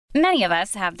Many of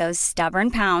us have those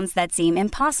stubborn pounds that seem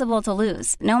impossible to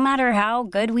lose, no matter how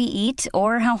good we eat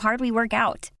or how hard we work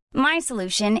out. My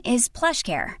solution is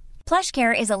PlushCare.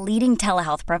 PlushCare is a leading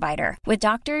telehealth provider with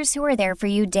doctors who are there for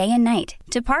you day and night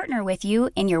to partner with you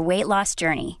in your weight loss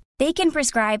journey. They can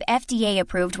prescribe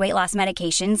FDA-approved weight loss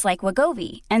medications like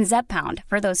Wegovy and Zepbound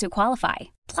for those who qualify.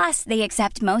 Plus, they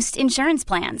accept most insurance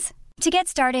plans. To get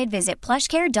started, visit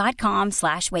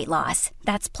plushcare.com/weightloss.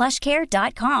 That's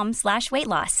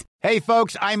plushcare.com/weightloss. Hey,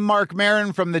 folks, I'm Mark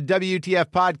Maron from the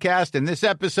WTF Podcast, and this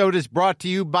episode is brought to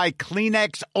you by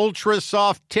Kleenex Ultra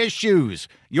Soft Tissues,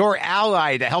 your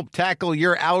ally to help tackle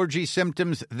your allergy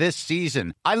symptoms this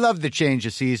season. I love the change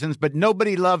of seasons, but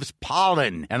nobody loves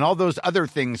pollen and all those other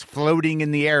things floating in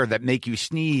the air that make you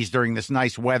sneeze during this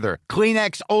nice weather.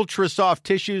 Kleenex Ultra Soft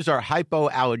Tissues are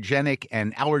hypoallergenic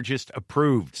and allergist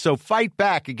approved, so fight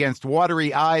back against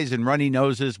watery eyes and runny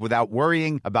noses without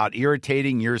worrying about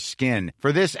irritating your skin.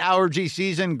 For this allergy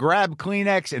season, grab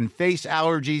Kleenex and face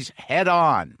allergies head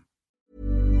on.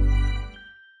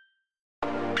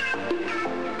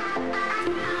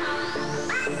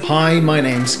 Hi, my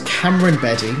name's Cameron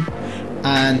Beddy,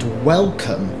 and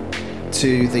welcome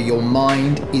to the Your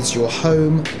Mind is Your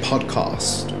Home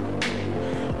podcast.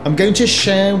 I'm going to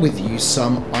share with you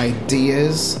some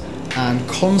ideas and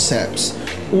concepts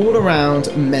all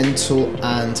around mental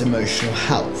and emotional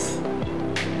health.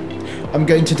 I'm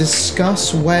going to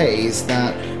discuss ways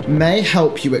that may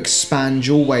help you expand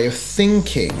your way of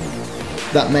thinking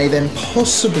that may then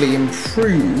possibly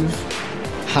improve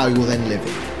how you're then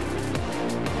living.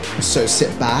 So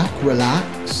sit back,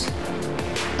 relax,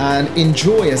 and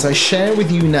enjoy as I share with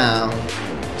you now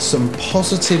some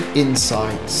positive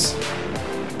insights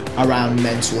around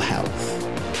mental health.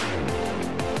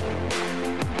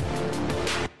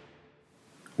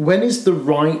 When is the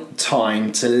right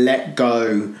time to let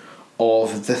go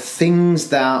of the things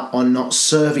that are not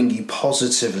serving you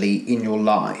positively in your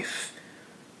life?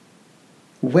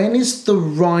 When is the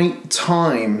right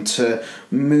time to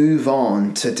move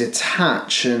on, to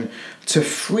detach, and to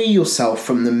free yourself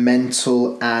from the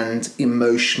mental and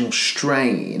emotional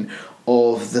strain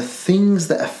of the things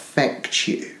that affect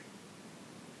you?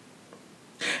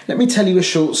 Let me tell you a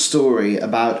short story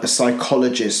about a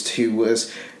psychologist who was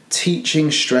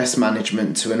teaching stress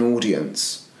management to an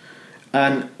audience.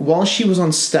 And while she was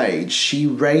on stage, she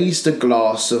raised a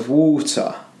glass of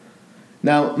water.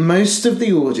 Now, most of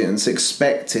the audience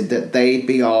expected that they'd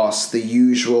be asked the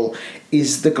usual,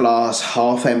 is the glass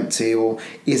half empty or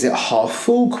is it half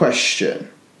full question?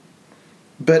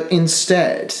 But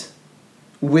instead,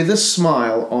 with a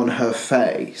smile on her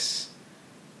face,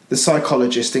 the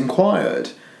psychologist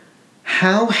inquired,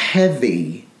 how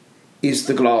heavy is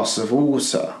the glass of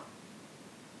water?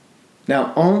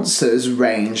 Now, answers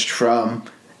ranged from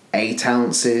 8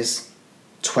 ounces,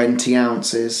 20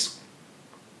 ounces.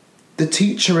 The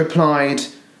teacher replied,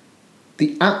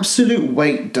 the absolute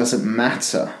weight doesn't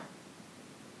matter.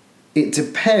 It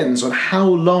depends on how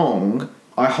long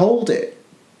I hold it.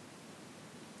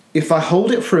 If I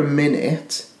hold it for a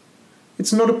minute,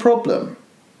 it's not a problem.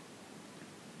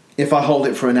 If I hold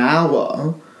it for an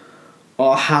hour,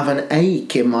 I'll have an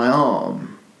ache in my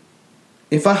arm.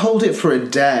 If I hold it for a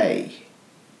day,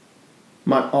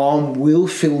 my arm will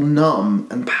feel numb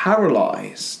and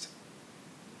paralysed.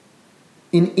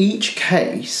 In each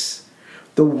case,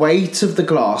 the weight of the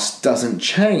glass doesn't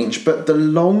change, but the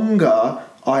longer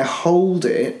I hold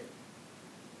it,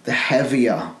 the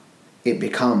heavier it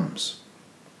becomes.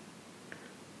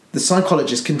 The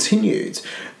psychologist continued,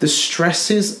 the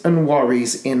stresses and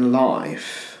worries in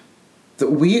life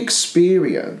that we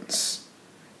experience,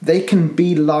 they can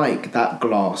be like that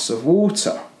glass of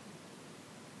water.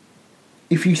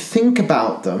 If you think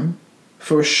about them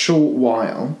for a short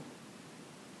while,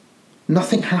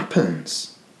 nothing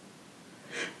happens.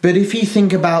 But if you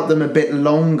think about them a bit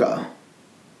longer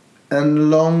and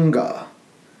longer,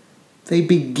 they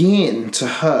begin to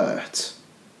hurt.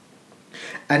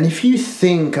 And if you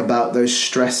think about those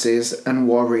stresses and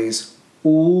worries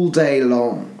all day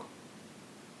long,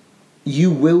 you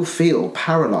will feel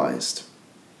paralysed.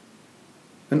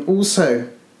 And also,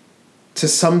 to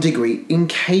some degree,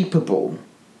 incapable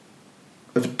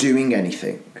of doing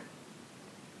anything.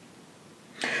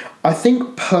 I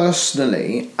think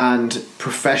personally and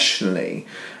professionally,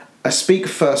 I speak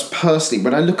first personally,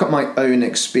 when I look at my own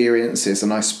experiences,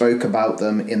 and I spoke about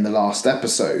them in the last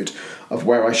episode, of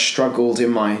where I struggled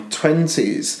in my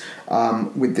 20s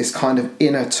with this kind of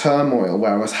inner turmoil,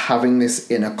 where I was having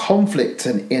this inner conflict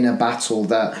and inner battle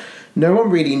that no one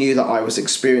really knew that I was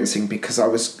experiencing, because I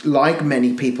was, like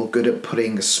many people, good at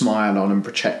putting a smile on and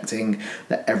projecting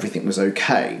that everything was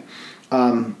okay.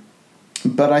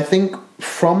 But I think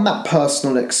from that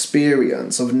personal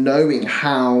experience of knowing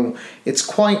how it's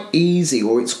quite easy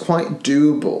or it's quite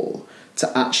doable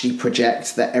to actually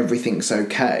project that everything's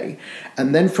okay,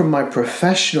 and then from my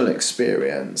professional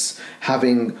experience,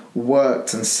 having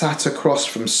worked and sat across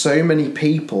from so many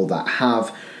people that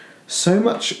have so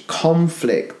much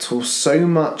conflict or so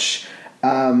much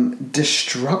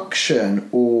destruction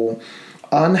or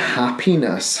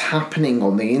unhappiness happening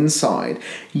on the inside,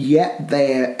 yet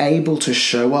they're able to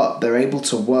show up, they're able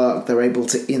to work, they're able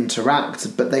to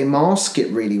interact, but they mask it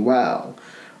really well.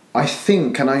 I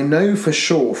think, and I know for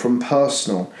sure from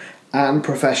personal and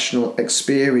professional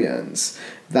experience,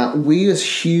 that we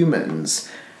as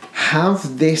humans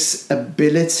have this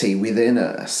ability within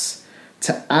us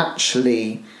to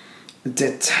actually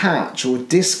detach or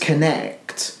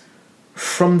disconnect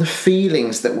from the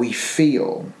feelings that we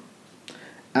feel.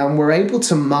 And we're able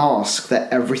to mask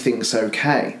that everything's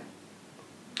okay.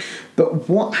 But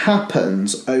what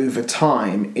happens over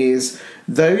time is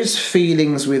those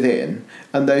feelings within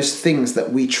and those things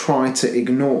that we try to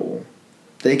ignore,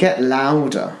 they get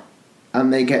louder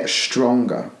and they get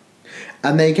stronger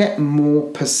and they get more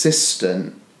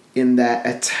persistent in their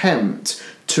attempt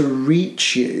to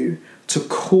reach you, to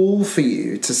call for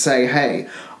you, to say, hey,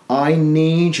 I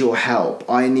need your help,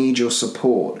 I need your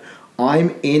support.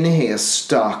 I'm in here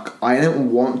stuck. I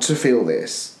don't want to feel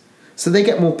this. So they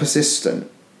get more persistent.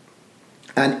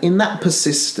 And in that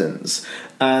persistence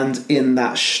and in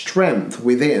that strength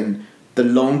within, the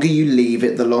longer you leave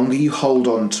it, the longer you hold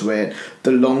on to it,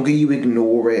 the longer you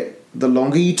ignore it, the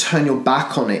longer you turn your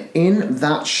back on it, in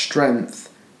that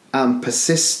strength and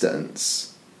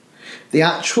persistence, the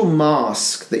actual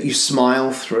mask that you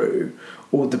smile through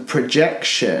or the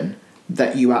projection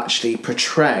that you actually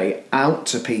portray out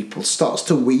to people starts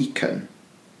to weaken.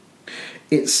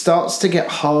 It starts to get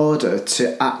harder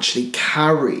to actually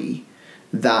carry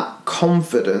that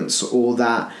confidence or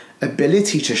that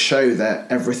ability to show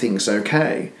that everything's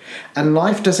okay. And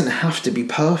life doesn't have to be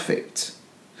perfect.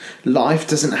 Life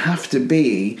doesn't have to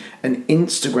be an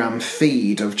Instagram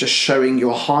feed of just showing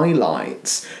your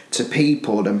highlights to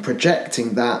people and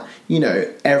projecting that,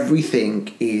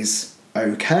 everything is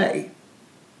okay.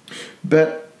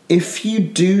 But if you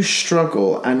do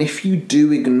struggle and if you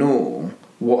do ignore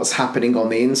what's happening on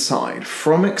the inside,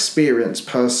 from experience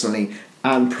personally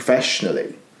and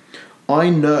professionally, I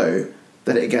know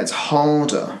that it gets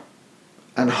harder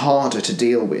and harder to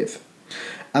deal with.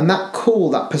 And that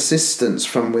call, that persistence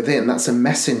from within, that's a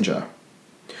messenger.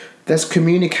 There's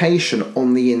communication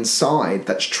on the inside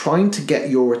that's trying to get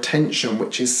your attention,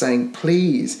 which is saying,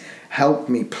 please help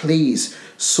me, please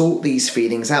sort these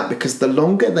feelings out, because the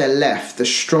longer they're left, the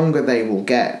stronger they will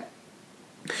get.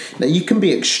 Now, you can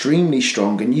be extremely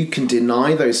strong and you can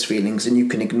deny those feelings and you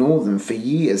can ignore them for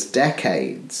years,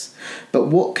 decades. But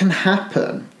what can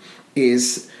happen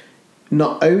is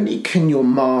not only can your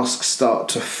mask start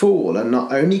to fall and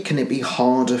not only can it be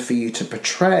harder for you to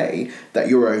portray that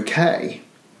you're okay,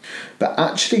 but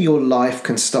actually your life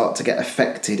can start to get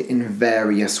affected in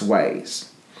various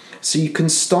ways. So you can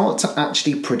start to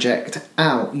actually project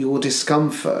out your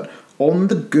discomfort on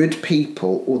the good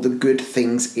people or the good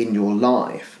things in your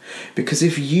life. Because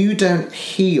if you don't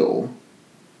heal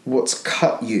what's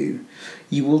cut you,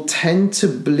 you will tend to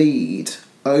bleed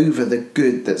over the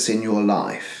good that's in your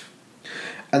life.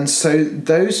 And so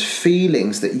those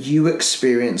feelings that you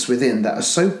experience within that are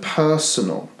so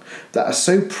personal, that are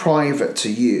so private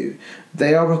to you,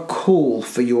 they are a call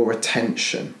for your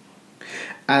attention.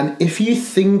 And if you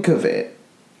think of it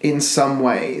in some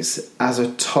ways as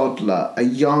a toddler, a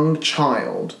young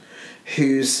child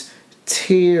who's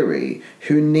teary,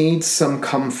 who needs some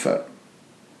comfort,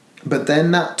 but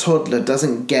then that toddler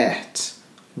doesn't get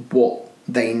what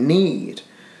they need,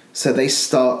 so they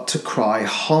start to cry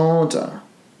harder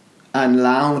and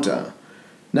louder.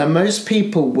 Now, most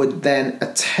people would then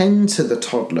attend to the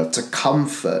toddler to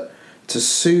comfort, to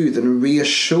soothe and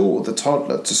reassure the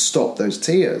toddler to stop those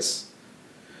tears.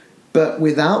 But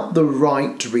without the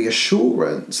right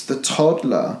reassurance, the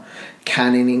toddler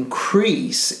can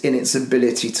increase in its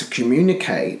ability to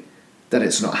communicate that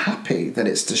it's not happy, that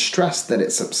it's distressed, that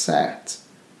it's upset.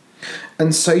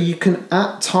 And so you can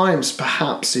at times,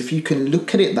 perhaps, if you can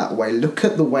look at it that way, look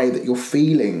at the way that your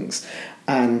feelings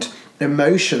and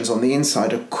emotions on the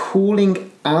inside are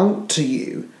calling out to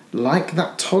you like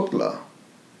that toddler.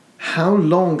 How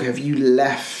long have you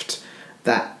left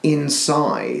that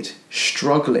inside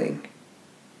struggling?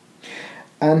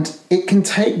 And it can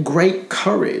take great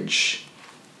courage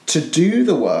to do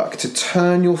the work, to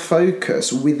turn your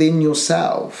focus within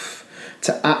yourself,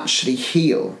 to actually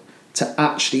heal, to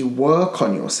actually work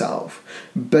on yourself.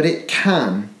 But it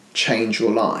can change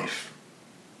your life.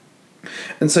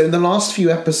 And so in the last few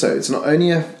episodes, not only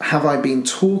have I been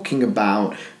talking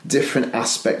about different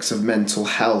aspects of mental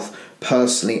health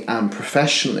personally and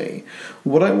professionally,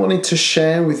 what I wanted to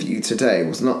share with you today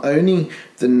was not only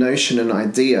the notion and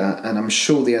idea, and I'm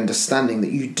sure the understanding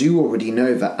that you do already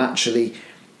know that actually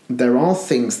there are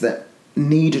things that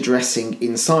need addressing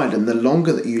inside, and the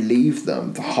longer that you leave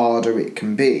them, the harder it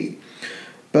can be.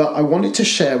 But I wanted to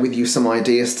share with you some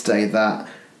ideas today that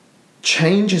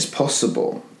change is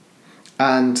possible,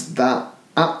 and that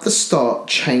at the start,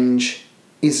 change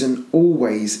isn't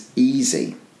always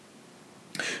easy.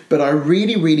 But I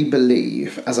really, really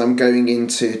believe, as I'm going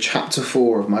into chapter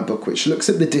 4 of my book, which looks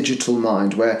at the digital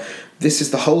mind, where this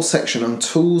is the whole section on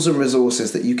tools and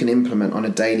resources that you can implement on a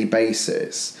daily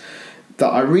basis, that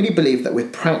I really believe that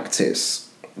with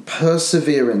practice,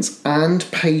 perseverance, and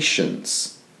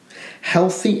patience,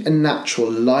 healthy and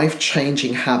natural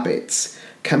life-changing habits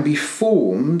can be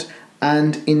formed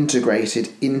and integrated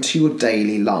into your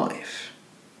daily life.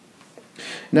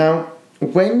 Now,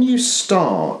 when you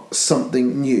start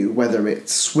something new, whether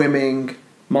it's swimming,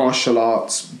 martial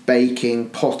arts, baking,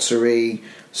 pottery,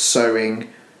 sewing,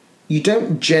 you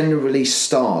don't generally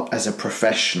start as a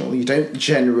professional. You don't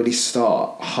generally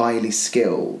start highly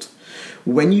skilled.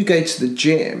 When you go to the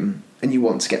gym and you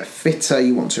want to get fitter,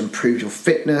 you want to improve your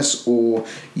fitness, or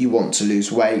you want to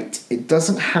lose weight, it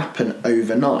doesn't happen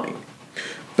overnight.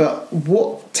 But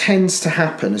what tends to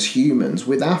happen as humans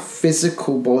with our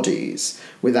physical bodies,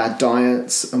 with our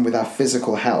diets and with our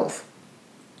physical health,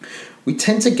 we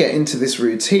tend to get into this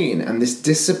routine and this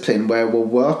discipline where we'll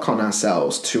work on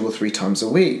ourselves 2 or 3 times a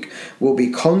week. We'll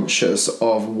be conscious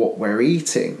of what we're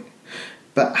eating.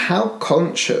 But how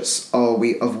conscious are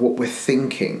we of what we're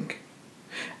thinking?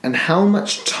 And how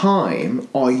much time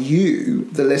are you,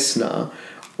 the listener,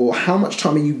 or how much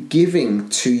time are you giving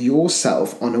to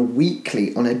yourself on a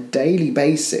weekly, on a daily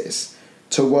basis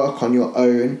to work on your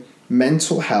own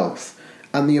mental health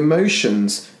and the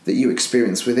emotions that you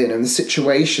experience within and the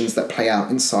situations that play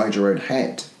out inside your own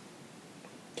head?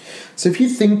 So if you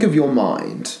think of your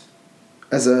mind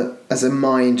as a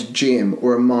mind gym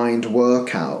or a mind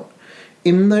workout,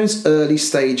 in those early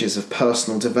stages of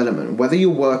personal development, whether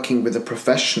you're working with a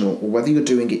professional or whether you're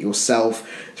doing it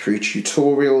yourself through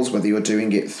tutorials, whether you're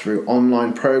doing it through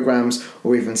online programs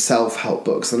or even self-help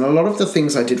books, and a lot of the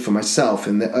things I did for myself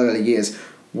in the early years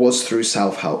was through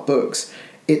self-help books,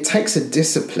 it takes a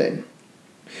discipline.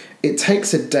 It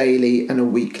takes a daily and a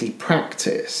weekly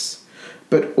practice,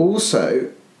 but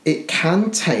also it can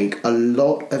take a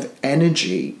lot of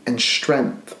energy and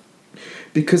strength.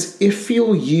 Because if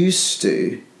you're used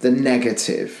to the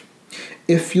negative,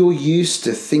 if you're used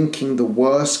to thinking the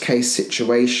worst case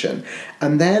situation,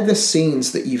 and they're the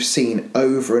scenes that you've seen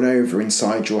over and over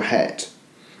inside your head,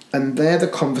 and they're the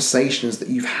conversations that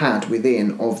you've had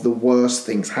within of the worst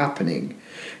things happening,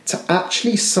 to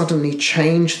actually suddenly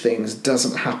change things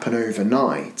doesn't happen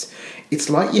overnight. It's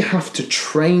like you have to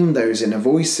train those inner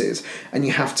voices, and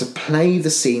you have to play the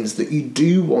scenes that you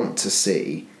do want to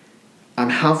see, and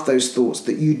have those thoughts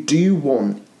that you do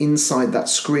want inside that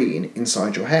screen,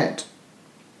 inside your head.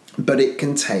 But it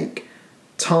can take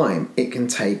time, it can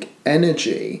take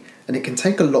energy, and it can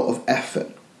take a lot of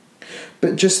effort.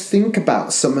 But just think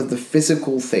about some of the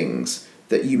physical things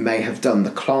that you may have done, the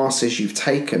classes you've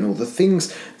taken, or the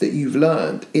things that you've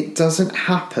learned. It doesn't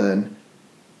happen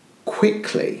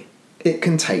quickly. It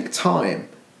can take time.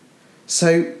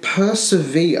 So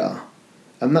persevere.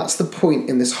 And that's the point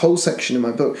in this whole section in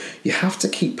my book. You have to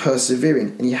keep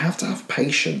persevering and you have to have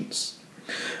patience.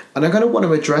 And I'm going to want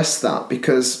to address that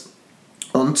because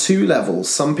on 2 levels,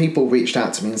 some people reached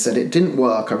out to me and said, it didn't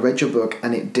work, I read your book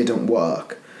and it didn't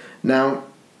work. Now,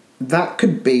 that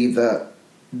could be that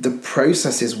the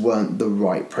processes weren't the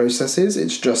right processes.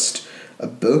 It's just a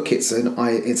book, it's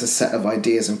a set of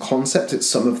ideas and concepts. It's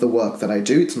some of the work that I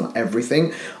do, it's not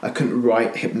everything. I couldn't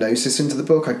write hypnosis into the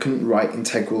book, I couldn't write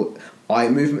integral eye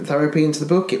movement therapy into the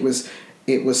book. It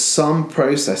was some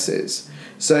processes.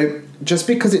 So just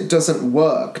because it doesn't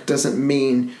work doesn't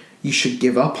mean you should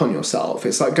give up on yourself.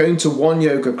 It's like going to one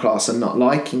yoga class and not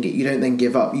liking it. You don't then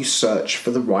give up, you search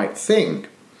for the right thing.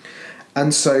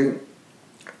 And so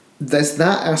there's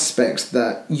that aspect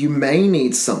that you may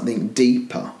need something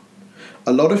deeper.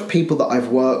 A lot of people that I've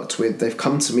worked with, they've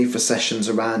come to me for sessions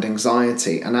around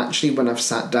anxiety, and actually when I've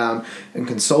sat down and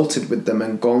consulted with them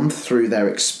and gone through their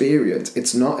experience,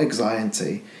 it's not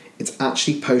anxiety, it's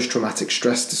actually post-traumatic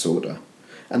stress disorder.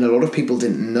 And a lot of people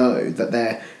didn't know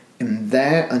that in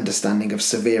their understanding of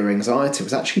severe anxiety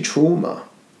was actually trauma.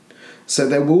 So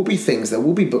there will be things, there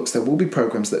will be books, there will be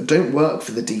programs that don't work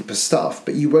for the deeper stuff,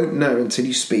 but you won't know until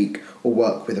you speak or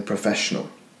work with a professional.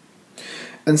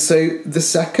 And so the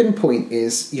second point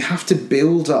is you have to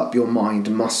build up your mind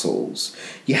muscles.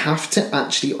 You have to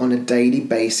actually, on a daily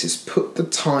basis, put the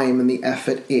time and the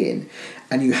effort in,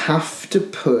 and you have to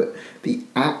put the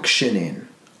action in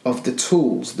of the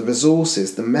tools, the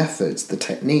resources, the methods, the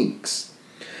techniques.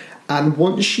 And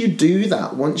once you do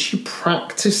that, once you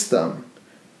practice them,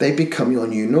 they become your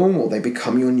new normal, they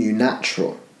become your new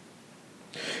natural.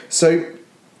 So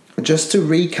just to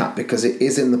recap, because it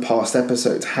is in the past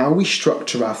episodes, how we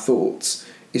structure our thoughts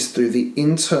is through the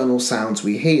internal sounds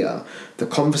we hear, the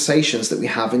conversations that we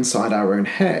have inside our own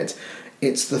head.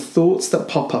 It's the thoughts that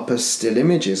pop up as still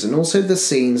images, and also the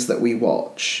scenes that we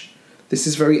watch. This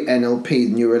is very NLP,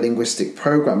 neuro-linguistic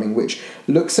programming, which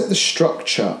looks at the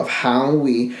structure of how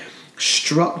we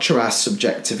structure our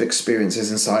subjective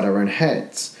experiences inside our own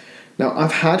heads. Now,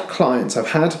 I've had clients, I've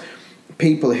had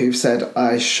people who've said,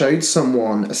 I showed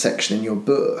someone a section in your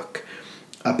book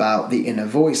about the inner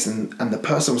voice, and the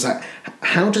person was like,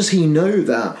 how does he know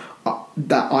that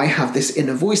I have this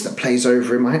inner voice that plays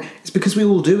over in my head? It's because we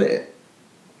all do it.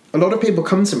 A lot of people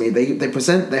come to me, they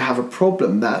present, they have a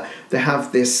problem, that they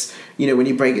have this, when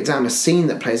you break it down, a scene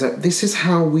that plays out. This is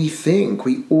how we think.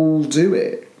 We all do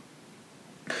it.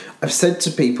 I've said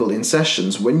to people in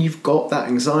sessions, when you've got that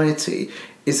anxiety,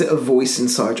 is it a voice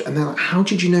inside you? And they're like, how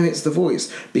did you know it's the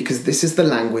voice? Because this is the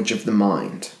language of the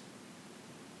mind.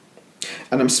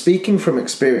 And I'm speaking from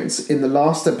experience. In the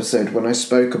last episode, when I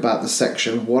spoke about the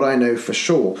section, what I know for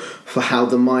sure, for how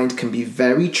the mind can be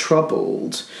very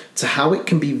troubled to how it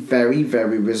can be very,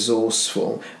 very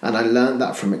resourceful. And I learned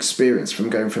that from experience, from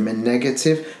going from a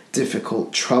negative,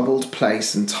 difficult, troubled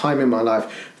place and time in my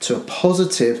life to a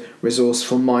positive,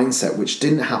 resourceful mindset, which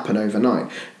didn't happen overnight.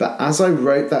 But as I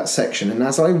wrote that section, and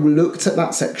as I looked at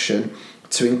that section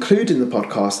to include in the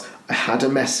podcast, I had a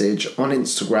message on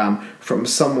Instagram from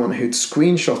someone who'd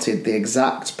screenshotted the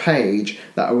exact page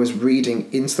that I was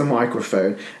reading into the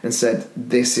microphone and said,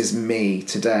 this is me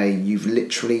today. You've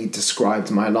literally described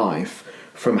my life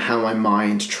from how my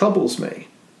mind troubles me.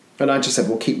 And I just said,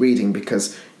 well, keep reading,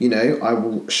 because, I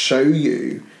will show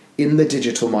you in the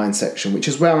digital mind section, which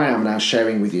is where I am now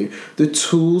sharing with you, the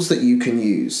tools that you can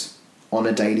use on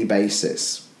a daily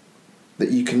basis,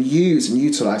 that you can use and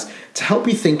utilize to help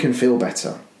you think and feel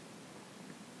better.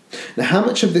 Now, how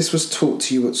much of this was taught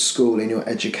to you at school in your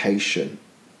education?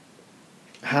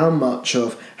 How much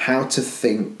of how to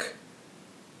think,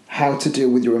 how to deal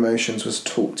with your emotions was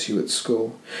taught to you at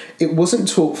school? It wasn't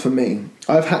taught for me.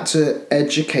 I've had to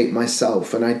educate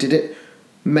myself, and I did it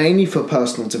mainly for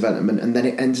personal development, and then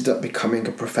it ended up becoming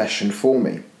a profession for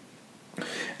me.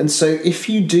 And so if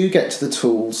you do get to the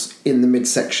tools in the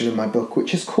midsection of my book,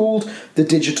 which is called The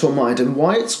Digital Mind, and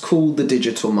why it's called The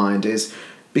Digital Mind is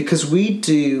because we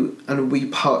do and we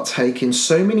partake in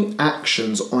so many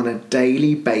actions on a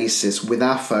daily basis with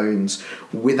our phones,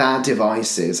 with our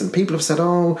devices. And people have said,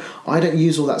 oh, I don't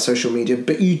use all that social media,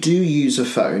 but you do use a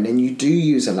phone and you do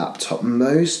use a laptop.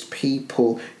 Most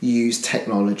people use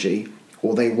technology,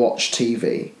 or they watch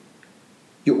TV.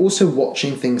 You're also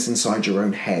watching things inside your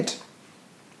own head.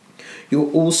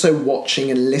 You're also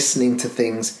watching and listening to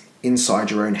things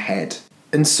inside your own head.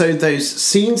 And so those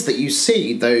scenes that you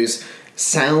see, those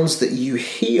sounds that you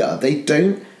hear, they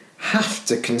don't have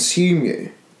to consume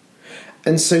you.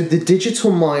 And so the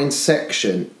digital mind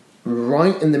section,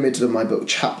 right in the middle of my book,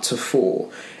 chapter 4,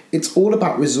 it's all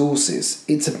about resources.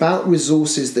 It's about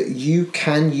resources that you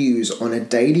can use on a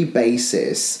daily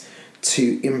basis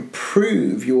to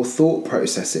improve your thought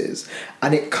processes.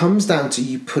 And it comes down to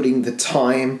you putting the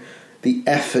time, the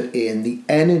effort in, the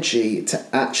energy to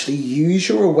actually use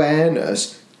your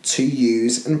awareness to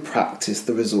use and practice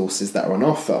the resources that are on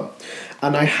offer.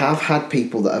 And I have had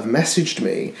people that have messaged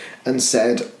me and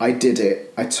said, I did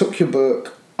it, I took your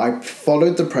book, I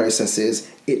followed the processes,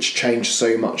 it's changed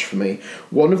so much for me.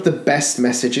 One of the best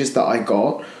messages that I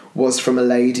got was from a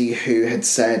lady who had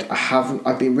said,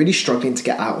 I've been really struggling to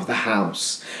get out of the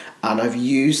house, and I've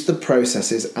used the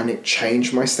processes and it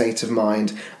changed my state of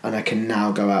mind, and I can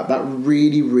now go out. That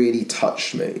really, really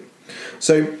touched me.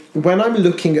 So when I'm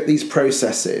looking at these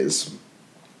processes,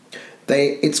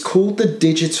 it's called the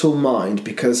digital mind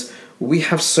because we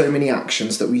have so many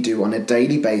actions that we do on a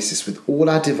daily basis with all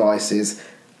our devices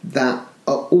that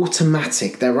are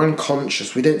automatic, they're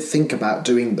unconscious, we don't think about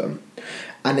doing them.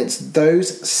 And it's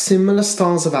those similar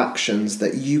styles of actions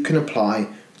that you can apply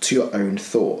to your own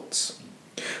thoughts.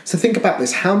 So think about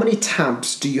this. How many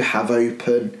tabs do you have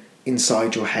open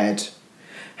inside your head?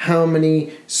 How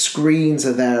many screens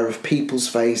are there of people's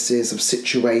faces, of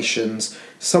situations?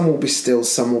 Some will be still,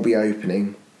 some will be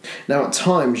opening. Now, at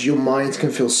times, your mind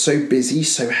can feel so busy,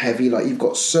 so heavy, like you've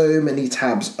got so many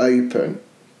tabs open.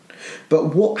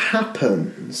 But what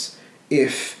happens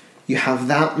if you have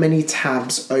that many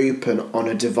tabs open on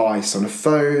a device, on a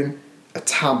phone, a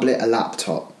tablet, a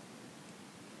laptop?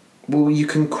 Well, you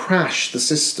can crash the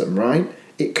system, right?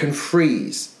 It can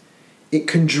freeze. It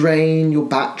can drain your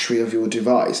battery of your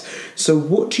device. So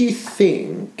what do you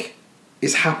think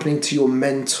is happening to your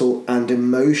mental and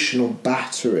emotional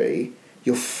battery,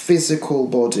 your physical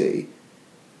body,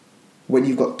 when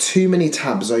you've got too many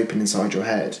tabs open inside your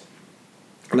head?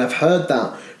 And I've heard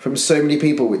that from so many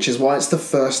people, which is why it's the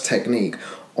first technique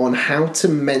on how to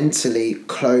mentally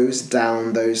close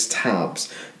down those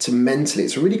tabs.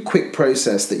 It's a really quick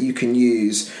process that you can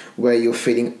use where you're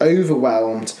feeling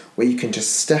overwhelmed, where you can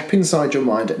just step inside your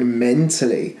mind and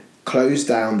mentally close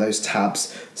down those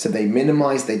tabs so they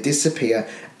minimize, they disappear,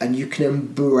 and you can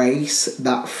embrace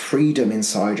that freedom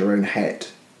inside your own head.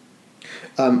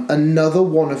 Another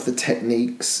one of the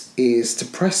techniques is to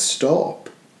press stop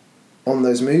on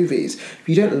those movies. If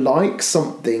you don't like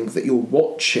something that you're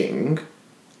watching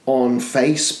on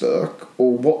Facebook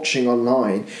or watching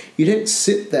online, you don't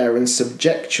sit there and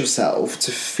subject yourself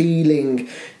to feeling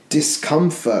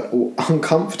discomfort or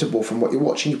uncomfortable from what you're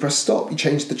watching. You press stop, you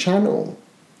change the channel.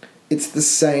 It's the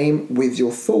same with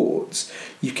your thoughts.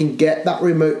 You can get that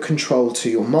remote control to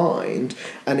your mind,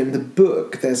 and in the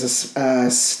book there's a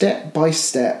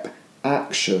step-by-step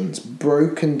actions,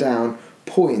 broken down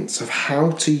points of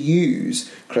how to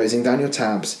use closing down your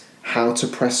tabs, how to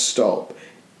press stop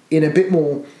in a bit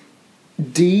more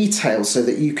detail so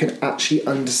that you can actually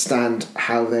understand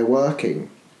how they're working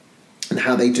and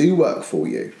how they do work for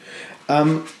you.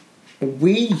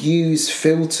 We use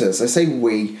filters. I say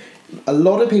we. A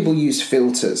lot of people use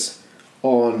filters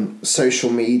on social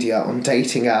media, on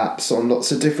dating apps, on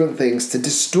lots of different things to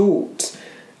distort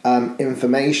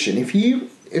information. If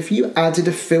you added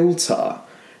a filter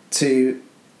to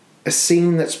a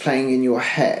scene that's playing in your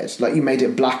head, like you made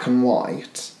it black and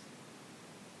white,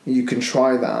 you can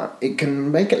try that. It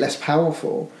can make it less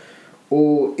powerful.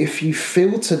 Or if you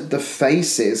filtered the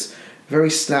faces, very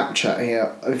Snapchat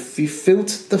here, if you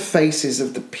filtered the faces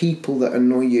of the people that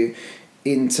annoy you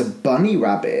into bunny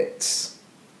rabbits,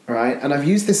 right? And I've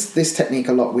used this technique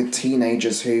a lot with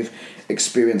teenagers who've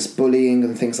experienced bullying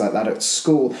and things like that at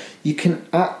school. You can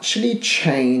actually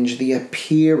change the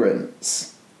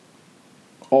appearance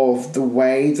of the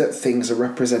way that things are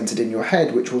represented in your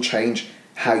head, which will change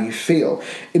how you feel.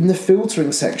 In the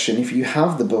filtering section, if you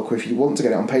have the book or if you want to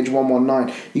get it on page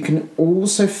 119, you can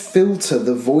also filter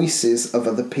the voices of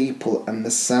other people and the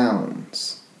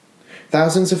sounds.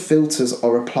 Thousands of filters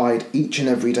are applied each and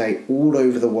every day all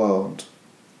over the world.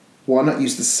 Why not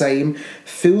use the same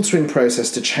filtering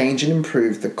process to change and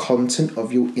improve the content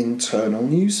of your internal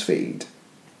newsfeed?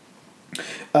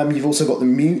 You've also got the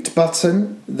mute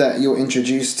button that you're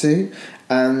introduced to,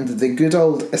 and the good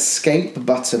old escape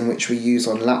button, which we use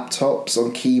on laptops,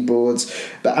 on keyboards.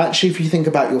 But actually, if you think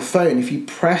about your phone, if you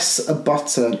press a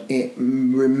button, it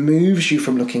removes you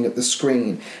from looking at the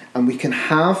screen, and we can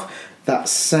have that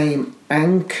same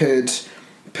anchored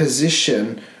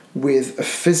position with a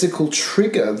physical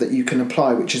trigger that you can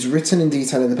apply, which is written in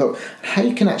detail in the book, how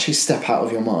you can actually step out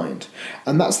of your mind.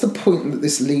 And that's the point that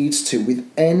this leads to with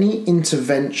any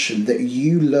intervention that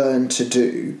you learn to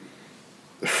do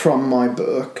from my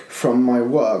book, from my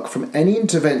work, from any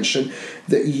intervention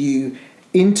that you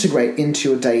integrate into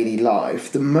your daily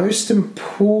life. The most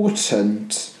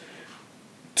important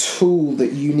tool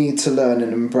that you need to learn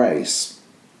and embrace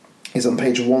is on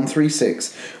page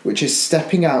 136, which is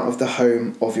stepping out of the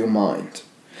home of your mind.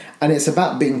 And it's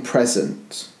about being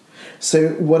present.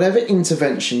 So whatever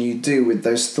intervention you do with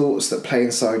those thoughts that play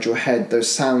inside your head, those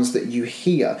sounds that you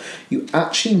hear, you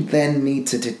actually then need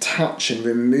to detach and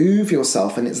remove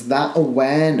yourself. And it's that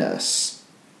awareness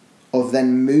of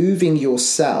then moving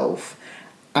yourself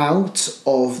out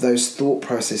of those thought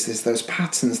processes, those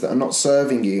patterns that are not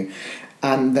serving you.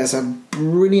 And there's a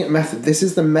brilliant method. This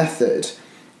is the method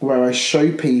where I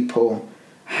show people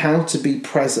how to be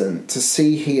present, to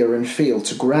see, hear and feel,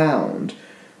 to ground,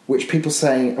 which people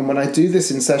say, and when I do this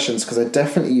in sessions, because I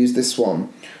definitely use this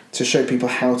one to show people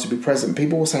how to be present,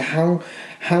 people will say, how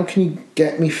can you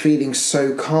get me feeling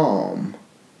so calm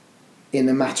in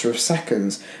a matter of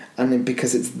seconds? And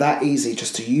because it's that easy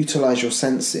just to utilize your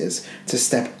senses, to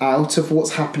step out of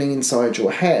what's happening inside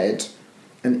your head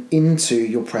and into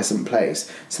your present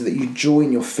place so that you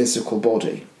join your physical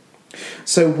body.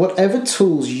 So whatever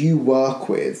tools you work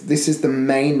with, this is the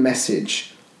main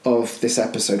message of this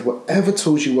episode, whatever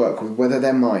tools you work with, whether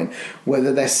they're mine,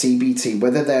 whether they're CBT,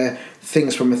 whether they're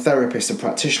things from a therapist, a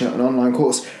practitioner, an online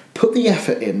course, put the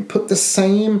effort in, put the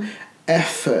same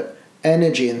effort,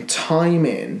 energy and time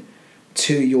in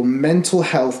to your mental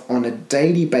health on a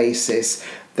daily basis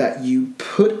that you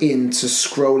put into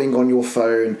scrolling on your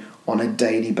phone on a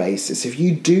daily basis. If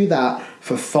you do that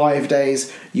for 5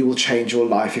 days, you will change your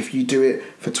life. If you do it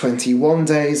for 21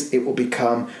 days, it will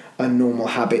become a normal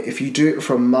habit. If you do it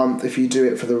for a month, if you do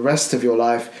it for the rest of your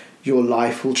life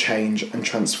will change and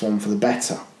transform for the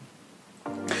better.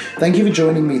 Thank you for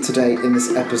joining me today in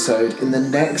this episode. In the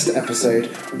next episode,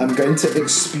 I'm going to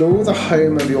explore the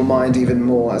home of your mind even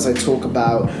more as I talk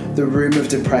about the room of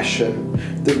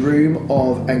depression, the room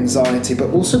of anxiety,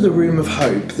 but also the room of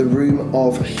hope, the room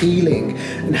of healing,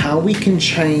 and how we can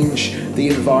change the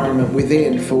environment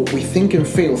within for what we think and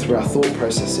feel through our thought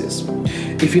processes.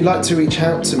 If you'd like to reach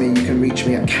out to me, you can reach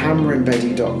me at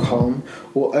CameronBeddy.com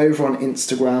or over on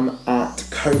Instagram at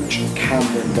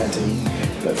CoachCameronBeddy.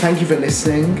 But thank you for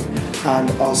listening,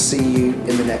 and I'll see you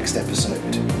in the next episode.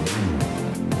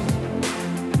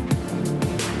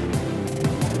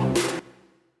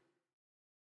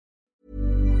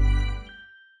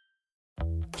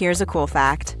 Here's a cool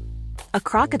fact. A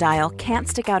crocodile can't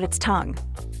stick out its tongue.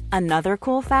 Another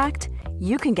cool fact,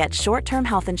 you can get short-term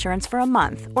health insurance for a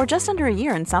month or just under a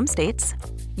year in some states.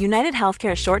 United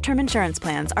Healthcare short-term insurance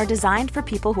plans are designed for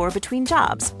people who are between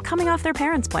jobs, coming off their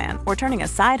parents' plan, or turning a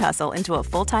side hustle into a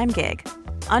full-time gig.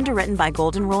 Underwritten by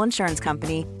Golden Rule Insurance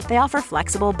Company, they offer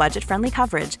flexible, budget-friendly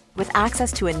coverage with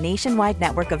access to a nationwide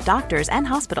network of doctors and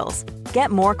hospitals. Get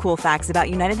more cool facts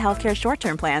about United Healthcare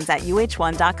short-term plans at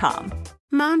uh1.com.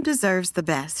 Mom deserves the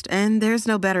best, and there's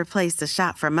no better place to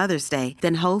shop for Mother's Day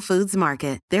than Whole Foods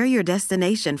Market. They're your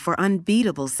destination for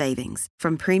unbeatable savings,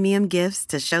 from premium gifts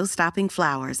to show-stopping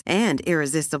flowers and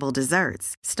irresistible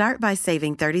desserts. Start by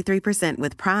saving 33%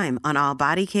 with Prime on all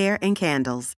body care and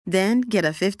candles. Then get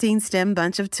a 15-stem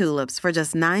bunch of tulips for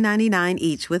just $9.99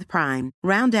 each with Prime.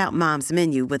 Round out Mom's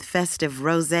menu with festive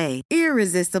rosé,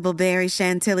 irresistible berry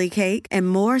chantilly cake, and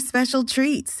more special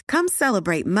treats. Come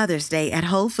celebrate Mother's Day at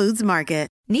Whole Foods Market.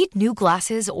 Need new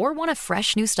glasses or want a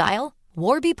fresh new style?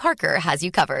 Warby Parker has you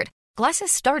covered.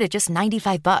 Glasses start at just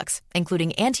 $95,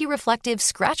 including anti-reflective,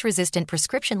 scratch-resistant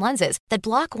prescription lenses that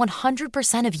block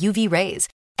 100% of UV rays.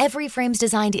 Every frame's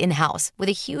designed in-house with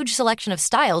a huge selection of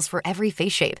styles for every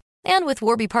face shape. And with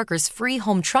Warby Parker's free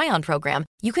home try-on program,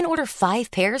 you can order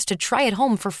 5 pairs to try at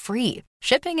home for free.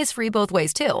 Shipping is free both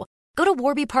ways, too. Go to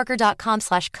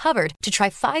warbyparker.com/covered to try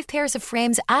 5 pairs of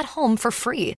frames at home for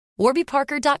free.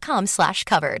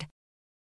 warbyparker.com/covered.